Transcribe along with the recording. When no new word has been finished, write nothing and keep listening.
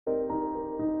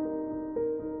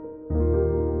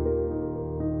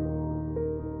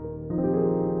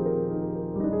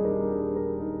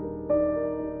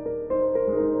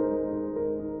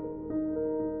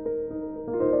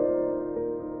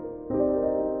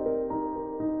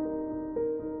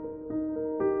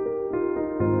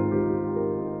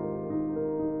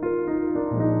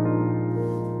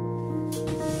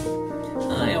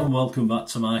welcome back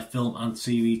to my film and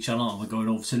TV channel. We're going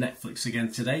over to Netflix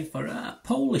again today for a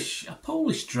Polish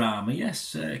drama.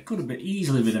 Yes, it could have been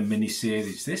easily been a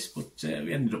mini-series this, but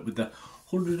we ended up with the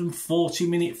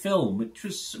 140-minute film, which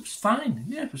was fine.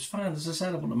 Yeah, it was fine. As I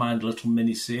said, I wouldn't mind a little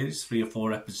mini-series, 3 or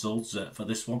 4 episodes for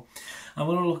this one. I'm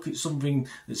going to look at something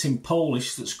that's in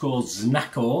Polish that's called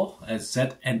Znachor,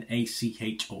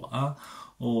 Z-N-A-C-H-O-R,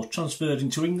 or transferred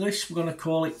into English, we're going to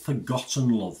call it Forgotten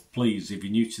Love. Please, if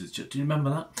you're new to the channel, do you remember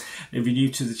that? If you're new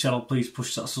to the channel, please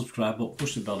push that subscribe button,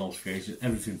 push the bell notification,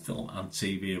 everything film and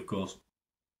TV, of course.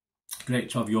 Great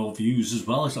to have your views as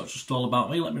well. It's not just all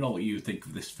about me. Let me know what you think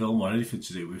of this film or anything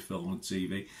to do with film and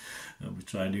TV. We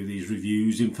try and do these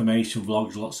reviews, information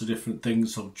vlogs, lots of different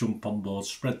things. So jump on board,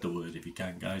 spread the word if you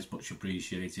can, guys. Much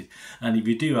appreciated. And if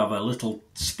you do have a little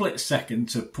split second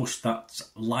to push that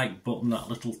like button, that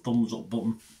little thumbs up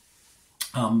button,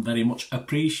 very much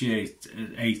appreciate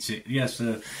it. Yes,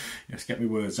 get my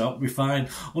words out. We'll be fine.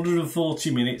 140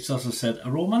 minutes, as I said,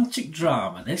 a romantic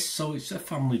drama. This, so it's a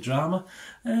family drama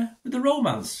with a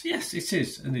romance. Yes, it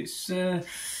is, and it's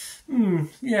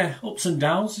yeah, ups and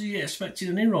downs. You expected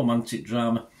any romantic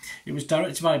drama. It was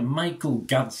directed by Michael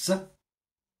Gadza,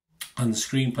 and the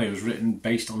screenplay was written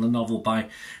based on the novel by,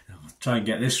 I'll try and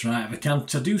get this right if I can,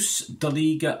 Tadeusz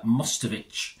Daliga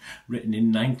Mostowicz, written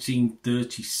in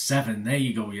 1937. There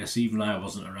you go. Yes, even I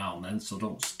wasn't around then, so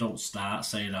don't start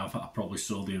saying I probably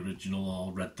saw the original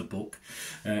or read the book.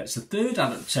 It's the third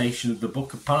adaptation of the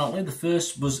book, apparently. The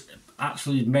first was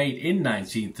actually made in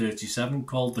 1937,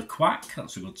 called The Quack.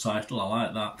 That's a good title, I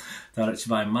like that. Directed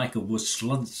by Michael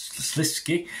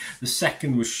Wysliński. The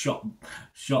second was shot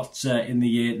in the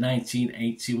year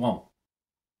 1981.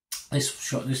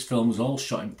 This film was all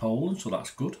shot in Poland, so that's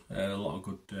good. A lot of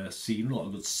good scenes, a lot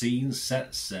of good scenes,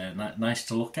 sets, nice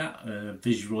to look at,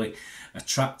 visually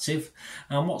attractive.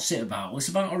 And what's it about? Well, it's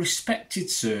about a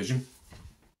respected surgeon,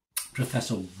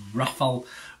 Professor Rafał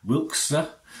Wilksa,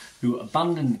 who,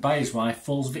 abandoned by his wife,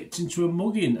 falls victim to a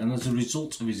mugging and as a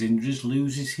result of his injuries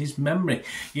loses his memory.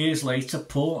 Years later,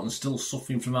 poor and still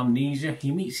suffering from amnesia, he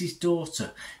meets his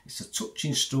daughter. It's a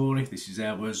touching story, this is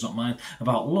their words not mine,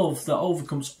 about love that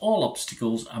overcomes all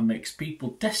obstacles and makes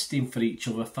people destined for each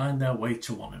other find their way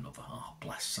to one another. Oh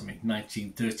bless, I mean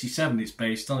 1937 it's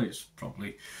based on, it's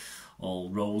probably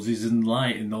all roses and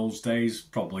light in those days,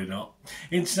 probably not.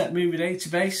 Internet Movie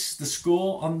Database, the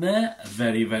score on there,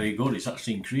 very, very good. It's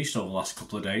actually increased over the last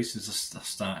couple of days since I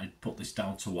started to put this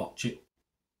down to watch it.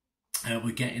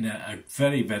 We're getting a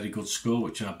very, very good score,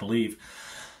 which I believe,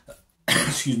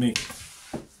 excuse me,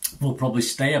 will probably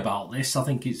stay about this. I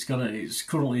think it's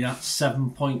currently at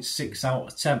 7.6 out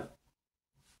of 10.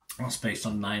 That's based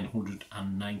on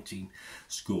 919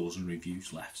 scores and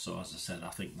reviews left. So as I said, I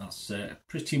think that's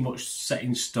pretty much set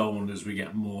in stone as we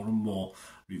get more and more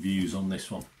reviews on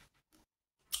this one.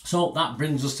 So that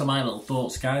brings us to my little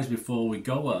thoughts, guys, before we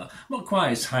go. I'm not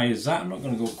quite as high as that. I'm not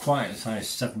going to go quite as high as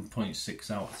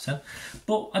 7.6 out of 10.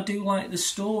 But I do like the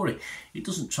story. It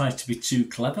doesn't try to be too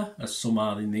clever, as some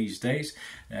are in these days.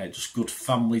 Just good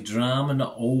family drama,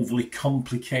 not overly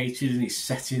complicated in its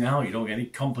setting out. You don't get any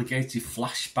complicated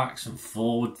flashbacks and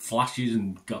forward flashes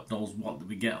and God knows what that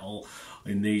we get all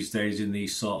in these days in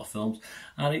these sort of films.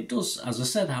 And it does, as I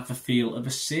said, have a feel of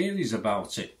a series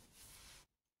about it.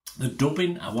 The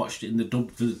dubbing, I watched it in the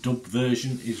dub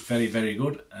version, is very, very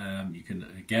good. You can,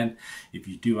 again, if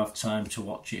you do have time to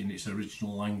watch it in its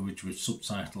original language with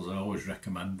subtitles, I always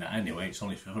recommend that. Anyway, it's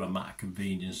only for a matter of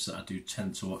convenience that I do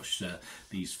tend to watch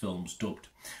these films dubbed.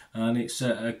 And it's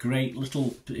a great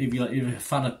little, if you're a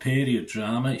fan of period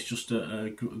drama, it's just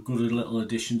a good little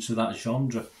addition to that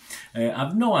genre.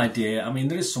 I've no idea, I mean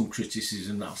there is some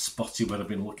criticism that I've spotted when I've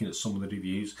been looking at some of the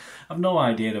reviews. I've no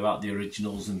idea about the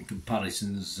originals and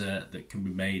comparisons that can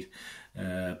be made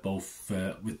both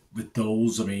with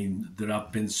those. I mean there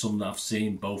have been some that I've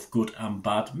seen both good and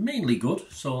bad, mainly good,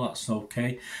 so that's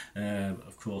okay.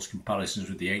 Of course comparisons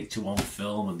with the 81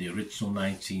 film and the original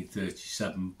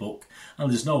 1937 book, and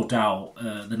there's no doubt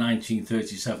the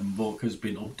 1937 book has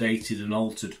been updated and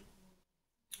altered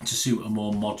to suit a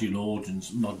more modern audience.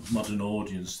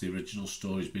 The original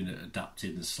story's been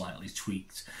adapted and slightly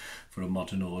tweaked for a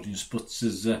modern audience, but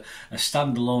as a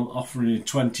standalone offering in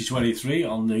 2023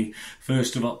 on the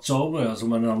 1st of October, as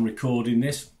when I'm recording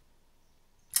this,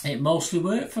 it mostly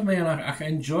worked for me and I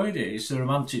enjoyed it. It's a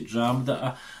romantic drama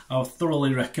that I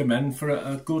thoroughly recommend for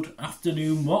a good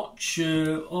afternoon watch,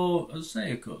 or as I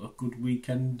say, a good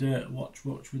weekend watch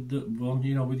with the one,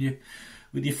 you know, with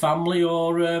your family,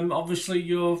 or obviously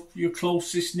your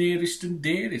closest, nearest and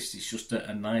dearest. It's just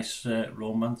a nice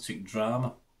romantic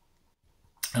drama.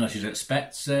 And as you'd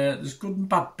expect, there's good and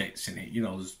bad bits in it. You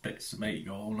know, there's bits that make you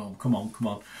go, oh no, come on, come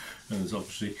on. And there's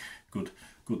obviously good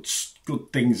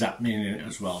things happening in it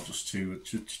as well, just to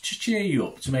cheer you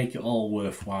up, to make it all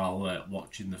worthwhile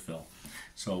watching the film.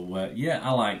 So yeah,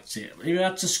 I liked it. If I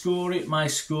had to score it, my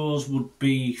scores would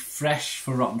be fresh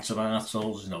for Rotten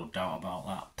Tomatoes, no doubt about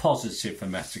that. Positive for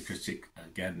Metacritic,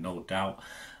 again, no doubt.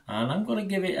 And I'm going to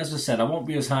give it, as I said, I won't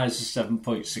be as high as a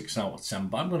 7.6 out of 10,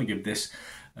 but I'm going to give this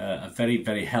a very,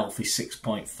 very healthy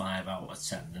 6.5 out of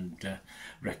 10, and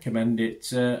recommend it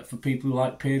for people who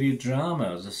like period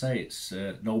drama. As I say, it's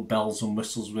no bells and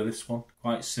whistles with this one.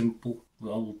 Quite simple,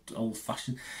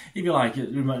 old-fashioned. If you like, it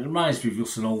reminds me of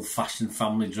just an old-fashioned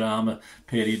family drama,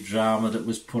 period drama that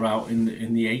was put out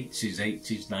in the 80s,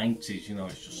 90s. You know,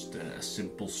 it's just a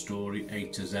simple story, A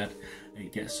to Z.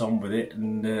 It gets on with it,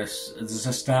 and there's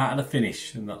a start and a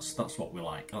finish, and that's what we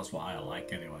like. That's what I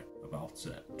like anyway about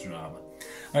drama.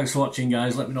 Thanks for watching,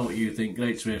 guys. Let me know what you think.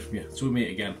 Great to hear from you. Till we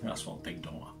meet again, that's one thing,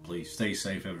 don't I? Please stay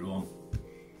safe, everyone.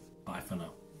 Bye for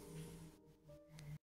now.